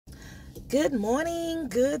Good morning,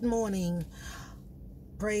 good morning.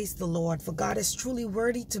 Praise the Lord, for God is truly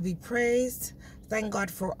worthy to be praised. Thank God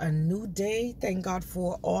for a new day. Thank God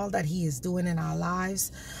for all that He is doing in our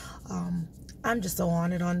lives. I'm just so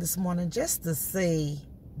honored on this morning just to say,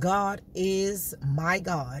 God is my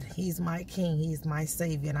God. He's my King. He's my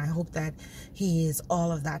Savior. And I hope that He is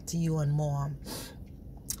all of that to you and more.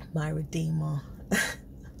 My Redeemer,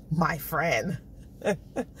 my friend.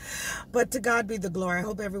 But to God be the glory. I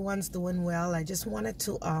hope everyone's doing well. I just wanted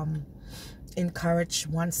to encourage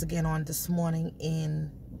once again on this morning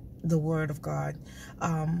in the Word of God.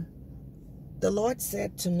 The Lord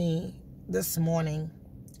said to me this morning,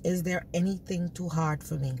 is there anything too hard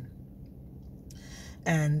for me?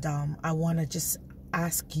 And I want to just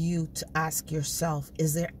ask you to ask yourself,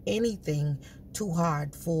 is there anything too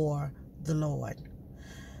hard for the Lord?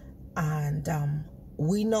 And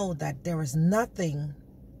we know that there is nothing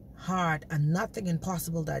hard and nothing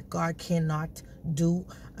impossible that God cannot do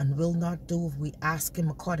and will not do. If we ask Him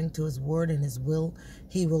according to His word and His will,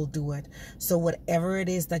 He will do it. So whatever it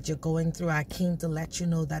is that you're going through, I came to let you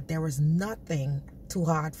know that there is nothing too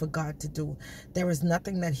hard for God to do. There is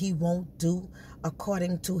nothing that He won't do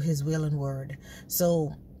according to His will and word.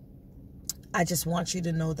 So I just want you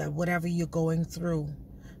to know that whatever you're going through,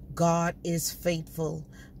 God is faithful.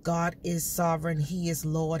 God is sovereign. He is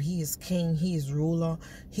Lord. He is King. He is ruler.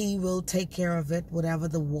 He will take care of it. Whatever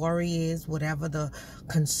the worry is, whatever the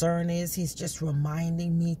concern is, He's just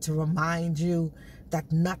reminding me to remind you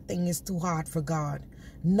that nothing is too hard for God.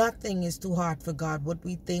 Nothing is too hard for God. What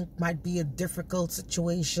we think might be a difficult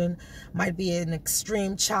situation, might be an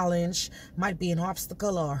extreme challenge, might be an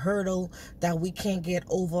obstacle or a hurdle that we can't get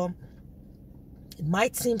over. It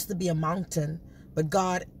might seem to be a mountain, but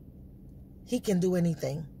God, He can do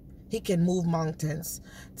anything. He can move mountains.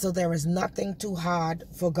 So there is nothing too hard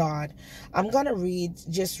for God. I'm going to read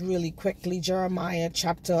just really quickly Jeremiah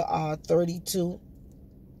chapter 32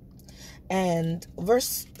 and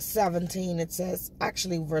verse 17. It says,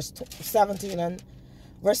 actually verse 17 and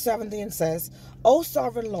verse 17 says, O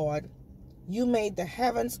sovereign Lord, you made the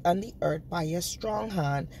heavens and the earth by your strong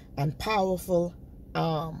hand and powerful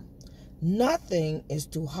arm. Nothing is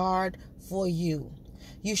too hard for you.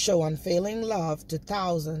 You show unfailing love to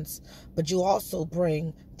thousands, but you also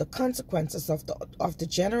bring the consequences of the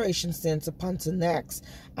generation sins upon the next,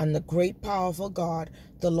 and the great powerful God,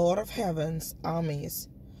 the Lord of heaven's armies.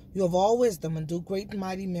 You have all wisdom and do great and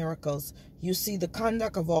mighty miracles. You see the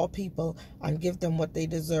conduct of all people and give them what they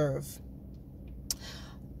deserve.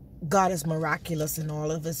 God is miraculous in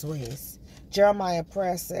all of His ways. Jeremiah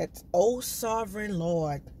prayer said, O sovereign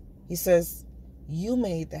Lord, he says, you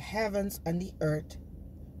made the heavens and the earth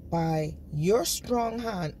by your strong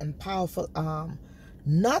hand and powerful arm.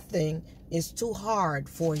 Nothing is too hard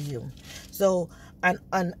for you. So, and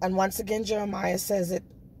once again, Jeremiah says it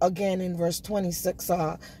again in verse 26.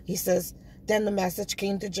 He says, then the message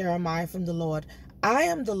came to Jeremiah from the Lord. I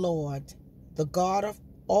am the Lord, the God of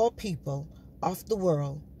all people of the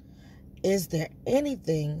world. Is there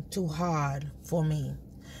anything too hard for me?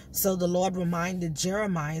 So the Lord reminded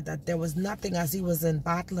Jeremiah that there was nothing, as he was in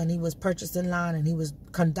battle and he was purchasing land and he was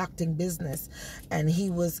conducting business and he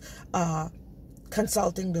was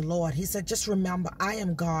consulting the Lord. He said, just remember, I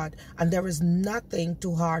am God and there is nothing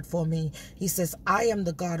too hard for me. He says, I am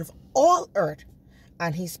the God of all earth.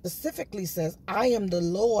 And he specifically says, I am the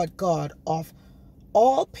Lord God of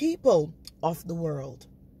all people of the world.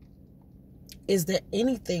 Is there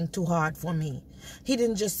anything too hard for me? He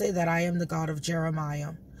didn't just say that I am the God of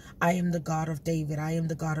Jeremiah. I am the God of David. I am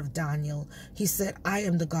the God of Daniel. He said, I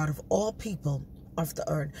am the God of all people of the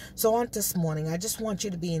earth. So on this morning, I just want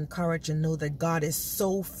you to be encouraged and know that God is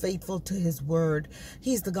so faithful to His word.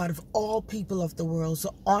 He's the God of all people of the world.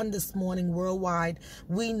 So on this morning, worldwide,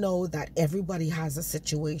 we know that everybody has a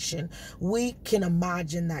situation. We can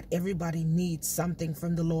imagine that everybody needs something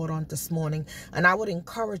from the Lord on this morning. And I would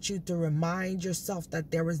encourage you to remind yourself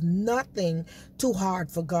that there is nothing too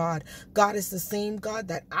hard for God. God is the same God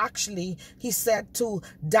that actually He said to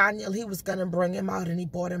Daniel He was going to bring him out, and He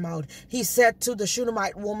brought him out. He said to the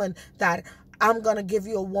Shunammite woman that I'm going to give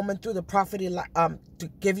you a woman through the prophet through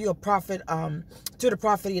the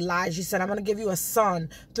prophet Elijah. He said, I'm going to give you a son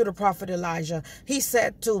through the prophet Elijah. He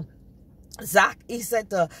said to Zacchaeus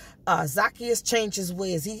changed his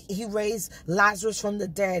ways. He raised Lazarus from the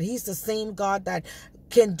dead. He's the same God that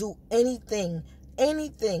can do anything.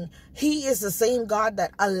 He is the same God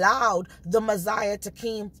that allowed the Messiah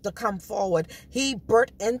to come forward. He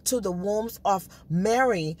birthed into the wombs of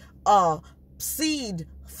Mary seed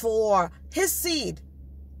for His seed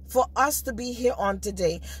for us to be here on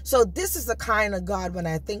today. So this is the kind of God, when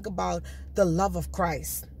I think about the love of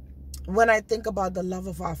Christ, when I think about the love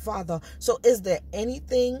of our Father. So is there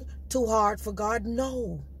anything too hard for God?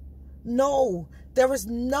 No. No, there is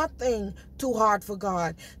nothing too hard for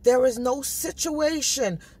God. There is no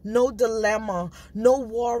situation, no dilemma, no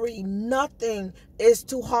worry. Nothing is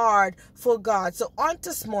too hard for God. So on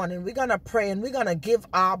this morning, we're going to pray and we're going to give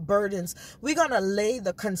our burdens. We're going to lay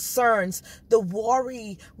the concerns, the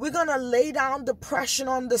worry. We're going to lay down depression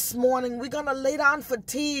on this morning. We're going to lay down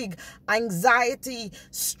fatigue, anxiety,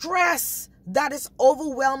 stress that is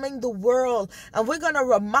overwhelming the world. And we're going to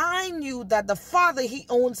remind you that the Father, He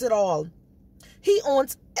owns it all. He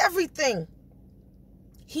owns everything.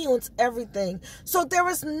 He owns everything. So there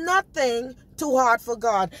is nothing too hard for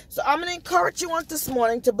God. So I'm going to encourage you on this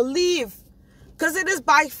morning to believe, because it is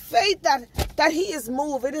by faith that He is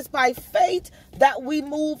moved. It is by faith that we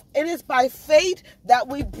move. It is by faith that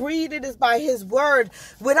we breathe. It is by His word.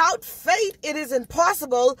 Without faith, it is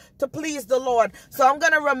impossible to please the Lord. So I'm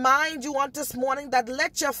going to remind you on this morning that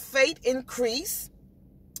let your faith increase.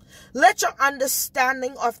 Let your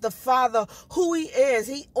understanding of the Father, who He is.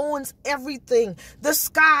 He owns everything. The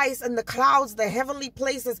skies and the clouds, the heavenly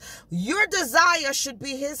places. Your desire should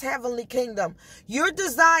be His heavenly kingdom. Your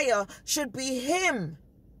desire should be Him.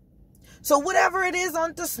 So whatever it is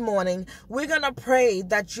on this morning, we're going to pray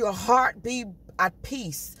that your heart be at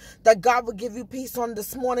peace, that God will give you peace on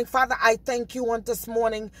this morning. Father, I thank you on this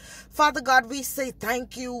morning. Father God, we say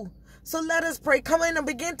thank you. So let us pray. Come in and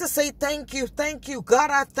begin to say thank you. Thank you. God,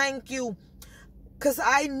 I thank you. Because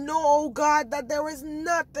I know, God, that there is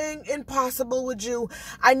nothing impossible with you.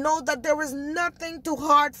 I know that there is nothing too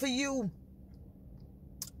hard for you.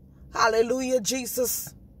 Hallelujah,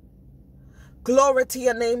 Jesus. Glory to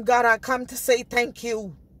your name, God. I come to say thank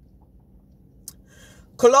you.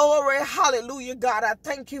 Glory, hallelujah, God. I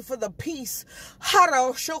thank you for the peace.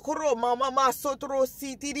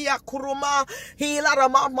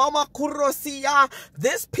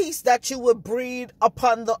 This peace that you would breathe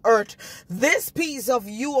upon the earth. This peace of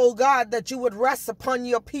you, oh God, that you would rest upon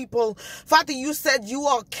your people. Father, you said you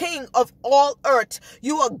are King of all earth.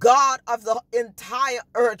 You are God of the entire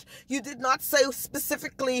earth. You did not say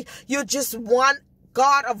specifically you're just one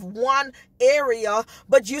God of one area,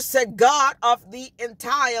 but you said God of the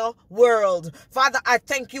entire world. Father, I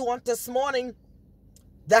thank you on this morning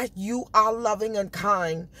that you are loving and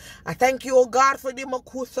kind. I thank you, oh God, for the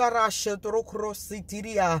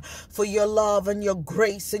for your love and your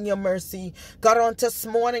grace and your mercy. God, on this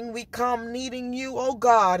morning we come needing you, oh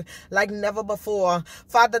God, like never before.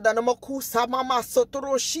 Father, I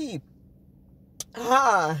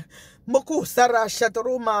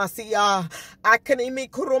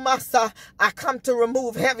come to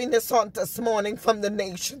remove heaviness on this morning from the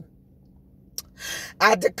nation.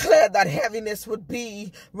 I declare that heaviness would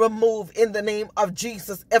be removed in the name of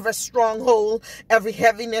Jesus. Every stronghold, every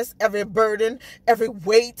heaviness, every burden, every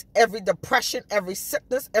weight, every depression, every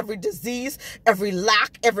sickness, every disease, every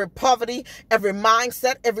lack, every poverty, every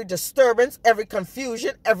mindset, every disturbance, every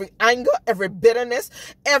confusion, every anger, every bitterness,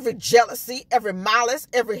 every jealousy, every malice,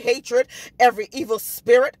 every hatred, every evil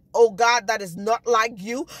spirit, oh God, that is not like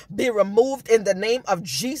you, be removed in the name of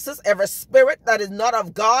Jesus. Every spirit that is not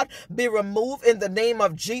of God, be removed in the name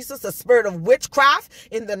of Jesus. The spirit of witchcraft,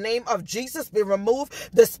 in the name of Jesus, be removed.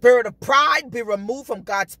 The spirit of pride, be removed from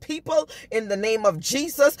God's people, in the name of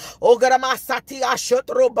Jesus.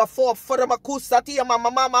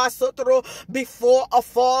 Before a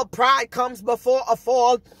fall, pride comes before a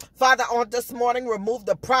fall. Father, on this morning, remove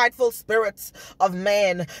the prideful spirits of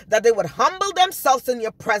man, that they would humble themselves in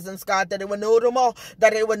your presence, God, that they would know them all,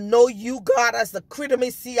 that they would know you, God, as the Creator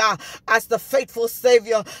Messiah, as the faithful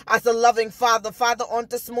Savior, as the loving Father. Father, on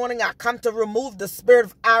this morning, I come to remove the spirit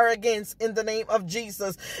of arrogance in the name of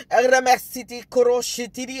Jesus.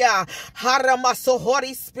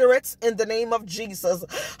 Holy spirits in the name of Jesus.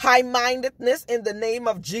 High-mindedness in the name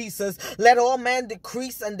of Jesus. Let all men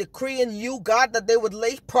decrease and decree in you, God, that they would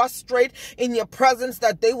lay prostrate in your presence,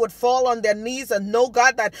 that they would fall on their knees and know,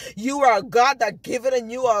 God, that you are a God that give it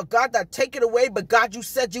and you are a God that take it away. But God, you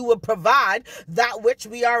said you would provide that which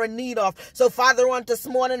we are in need of. So Father, on this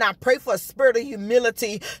morning, I pray for a spirit of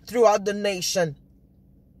humility throughout the nation.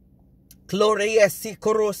 Gloria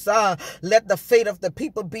Sikorosa. Let the faith of the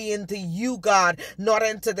people be into you, God, not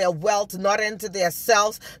into their wealth, not into their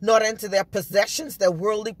selves, not into their possessions, their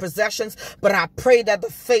worldly possessions. But I pray that the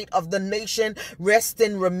faith of the nation rest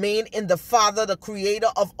and remain in the Father, the Creator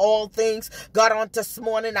of all things. God, on this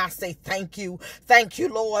morning, I say thank you. Thank you,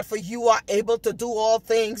 Lord, for you are able to do all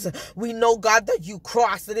things. We know, God, that you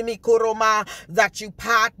crossed it, that you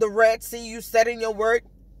part the Red Sea. You said in your word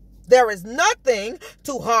There is nothing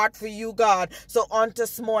too hard for you, God. So on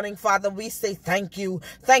this morning, Father, we say thank you.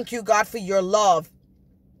 Thank you, God, for your love.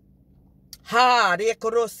 Let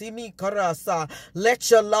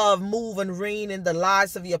your love move and reign in the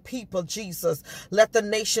lives of your people, Jesus. Let the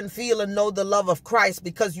nation feel and know the love of Christ,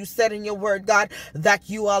 because you said in your word, God, that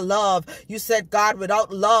you are love. You said, God,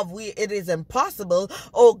 without love, it is impossible,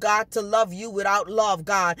 oh God, to love you without love,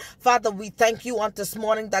 God. Father, we thank you on this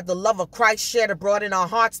morning that the love of Christ shed abroad in our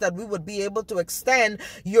hearts, that we would be able to extend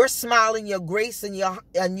your smile and your grace and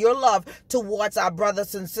your love towards our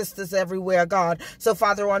brothers and sisters everywhere, God. So,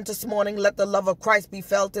 Father, on this morning, let the love of Christ be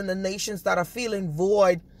felt in the nations that are feeling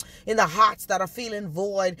void, in the hearts that are feeling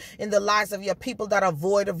void, in the lives of your people that are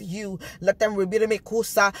void of you. Let them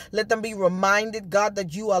be reminded, God,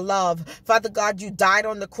 that you are love. Father God, you died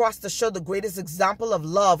on the cross to show the greatest example of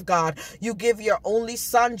love, God. You give your only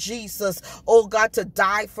son, Jesus, oh God, to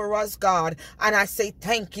die for us, God. And I say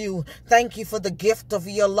thank you. Thank you for the gift of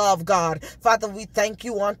your love, God. Father, we thank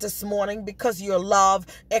you on this morning because your love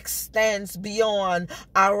extends beyond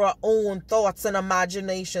our own thoughts and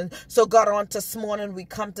imagination. So God, on this morning, we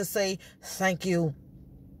come to say thank you.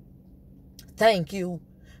 Thank you.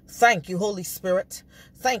 Thank you, Holy Spirit.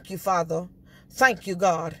 Thank you, Father. Thank you,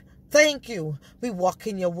 God. Thank you. We walk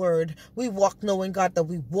in your word. We walk knowing, God, that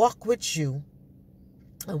we walk with you.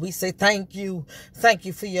 And we say thank you. Thank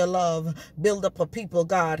you for your love. Build up a people,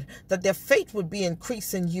 God, that their faith would be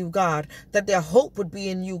increased in you, God, that their hope would be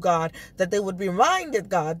in you, God, that they would be reminded,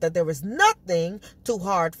 God, that there is nothing too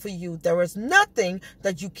hard for you. There is nothing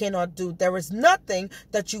that you cannot do. There is nothing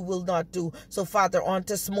that you will not do. So, Father, on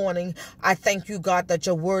this morning, I thank you, God, that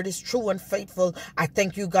your word is true and faithful. I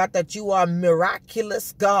thank you, God, that you are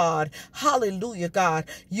miraculous, God. Hallelujah, God.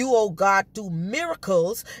 You, oh God, do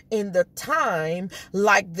miracles in the time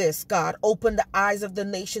like this, God. Open the eyes of the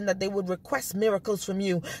nation that they would request miracles from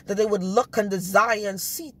you, that they would look and desire and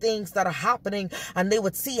see things that are happening, and they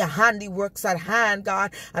would see a handiworks at hand,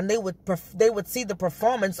 God, and they would see the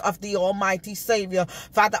performance of the Almighty Savior.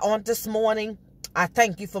 Father, on this morning, I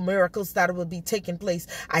thank you for miracles that will be taking place.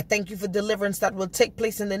 I thank you for deliverance that will take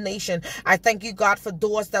place in the nation. I thank you, God, for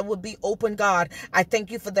doors that will be open, God. I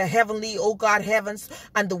thank you for the heavenly, oh God, heavens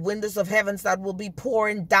and the windows of heavens that will be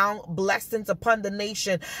pouring down blessings upon the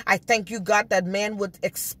nation. I thank you, God, that man would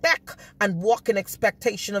expect and walk in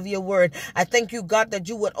expectation of your word. I thank you, God, that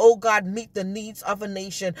you would, oh God, meet the needs of a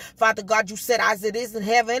nation. Father God, you said, as it is in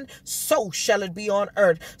heaven, so shall it be on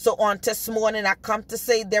earth. So on this morning, I come to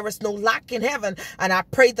say there is no lack in heaven. And I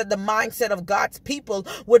pray that the mindset of God's people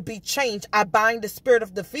would be changed. I bind the spirit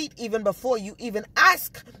of defeat even before you even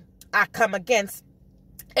ask. I come against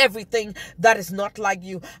everything that is not like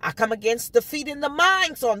you. I come against defeat in the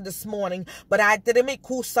minds on this morning. But I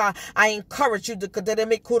encourage you to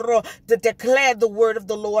declare the word of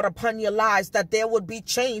the Lord upon your lives, that there would be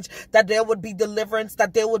change, that there would be deliverance,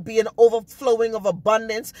 that there would be an overflowing of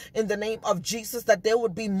abundance in the name of Jesus, that there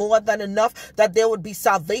would be more than enough, that there would be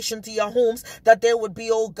salvation to your homes, that there would be,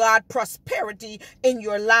 oh God, prosperity in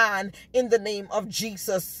your land in the name of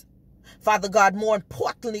Jesus. Father God, more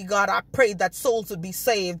importantly, God, I pray that souls would be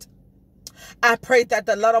saved. I pray that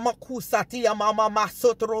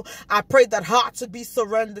I pray that hearts would be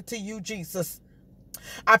surrendered to you, Jesus.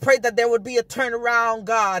 I pray that there would be a turnaround,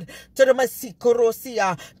 God, to the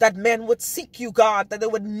Masikorosia, that men would seek you, God, that they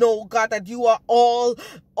would know, God, that you are all,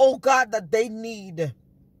 oh God, that they need.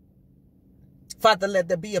 Father, let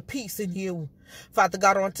there be a peace in you. Father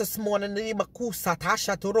God, on this morning, the makusa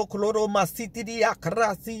tasha toro kloro masitidia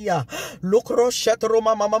krasia lokro shatro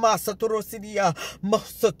mama satoro sidia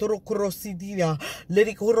masatoro krosidia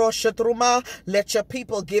lerikuro shatroma. Let your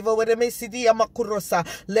people give away the mesidia makurosa.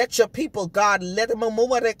 Let your people, God, let them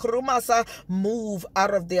move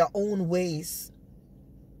out of their own ways.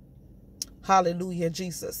 Hallelujah,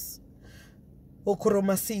 Jesus.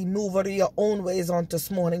 Okuromasi, move out of your own ways on this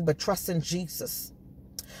morning, but trust in Jesus.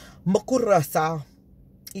 Makurasa,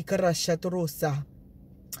 Ikarashatorosa.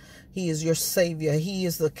 He is your Savior. He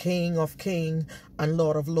is the King of Kings and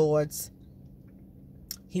Lord of Lords.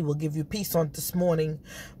 He will give you peace on this morning.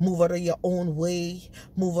 Move out of your own way.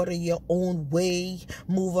 Move out of your own way.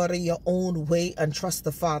 Move out of your own way and trust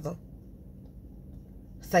the Father.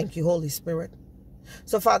 Thank you, Holy Spirit.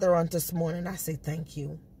 So, Father, on this morning, I say thank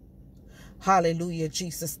you. Hallelujah,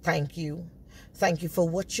 Jesus, thank you. Thank you for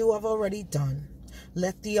what you have already done.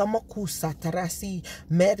 Let the amakusa tarasi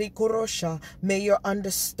merikorosha, may your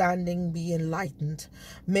understanding be enlightened.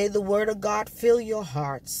 May the word of God fill your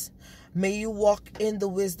hearts. May you walk in the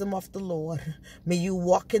wisdom of the Lord. May you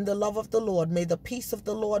walk in the love of the Lord. May the peace of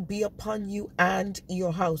the Lord be upon you and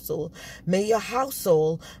your household. May your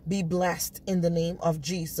household be blessed in the name of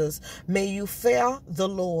Jesus. May you fear the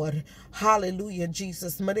Lord. Hallelujah,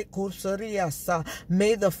 Jesus. May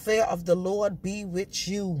the fear of the Lord be with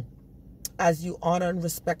you as you honor and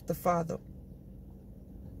respect the Father.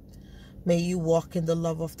 May you walk in the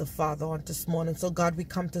love of the Father on this morning. So God, we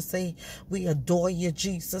come to say we adore you,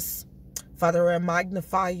 Jesus. Father, I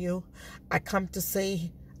magnify you. I come to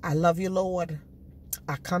say I love you, Lord.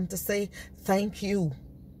 I come to say thank you.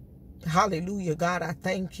 Hallelujah, God, I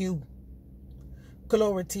thank you.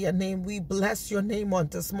 Glory to your name. We bless your name on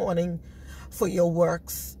this morning for your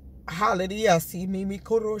works. Hallelujah.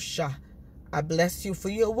 I bless you for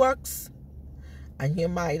your works and your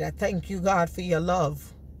might. I thank you, God, for your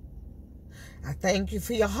love. I thank you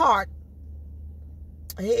for your heart.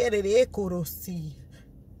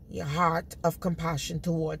 Your heart of compassion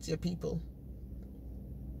towards your people.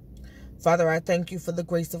 Father, I thank you for the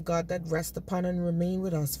grace of God that rests upon and remain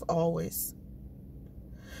with us for always.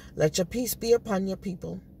 Let your peace be upon your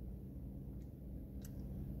people.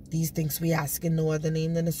 These things we ask in no other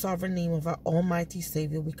name than the sovereign name of our almighty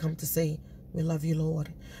Savior. We come to say we love you,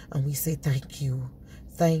 Lord. And we say thank you.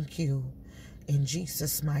 Thank you. In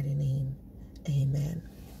Jesus' mighty name. Amen.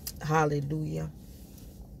 Hallelujah.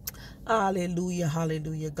 Hallelujah.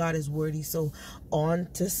 Hallelujah. God is worthy. So on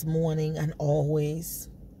this morning and always,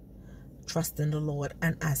 trust in the Lord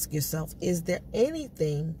and ask yourself, is there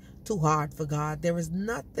anything too hard for God? There is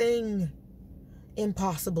nothing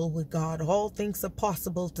impossible with God. All things are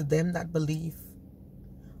possible to them that believe.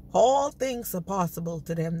 All things are possible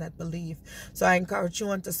to them that believe. So I encourage you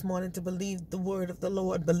on this morning to believe the word of the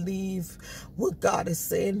Lord. Believe what God is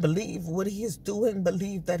saying. Believe what he is doing.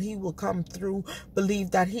 Believe that he will come through.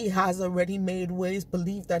 Believe that he has already made ways.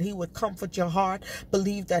 Believe that he would comfort your heart.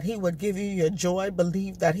 Believe that he would give you your joy.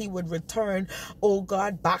 Believe that he would return, oh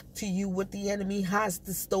God, back to you what the enemy has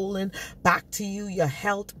stolen. Back to you your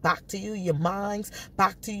health. Back to you your minds.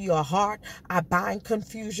 Back to you your heart. I bind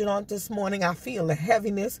confusion on this morning. I feel a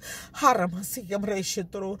heaviness. A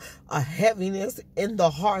heaviness in the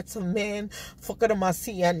hearts of men,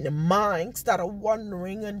 and the minds that are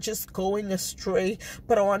wandering and just going astray.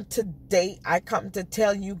 But on today, I come to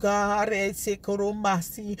tell you, God is a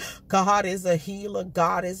healer.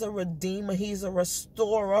 God is a redeemer. He's a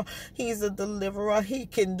restorer. He's a deliverer. He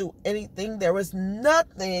can do anything. There is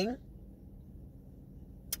nothing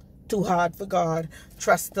too hard for God.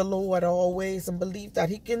 Trust the Lord always and believe that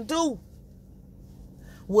he can do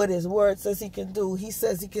what his word says he can do. He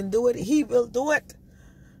says he can do it. He will do it.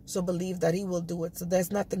 So believe that he will do it. So there's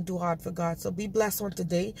nothing too hard for God. So be blessed on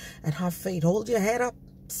today and have faith. Hold your head up.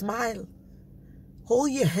 Smile.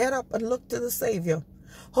 Hold your head up and look to the Savior.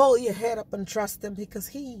 Hold your head up and trust him because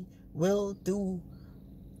he will do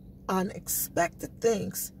unexpected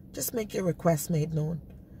things. Just make your request made known.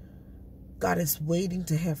 God is waiting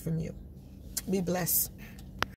to hear from you. Be blessed.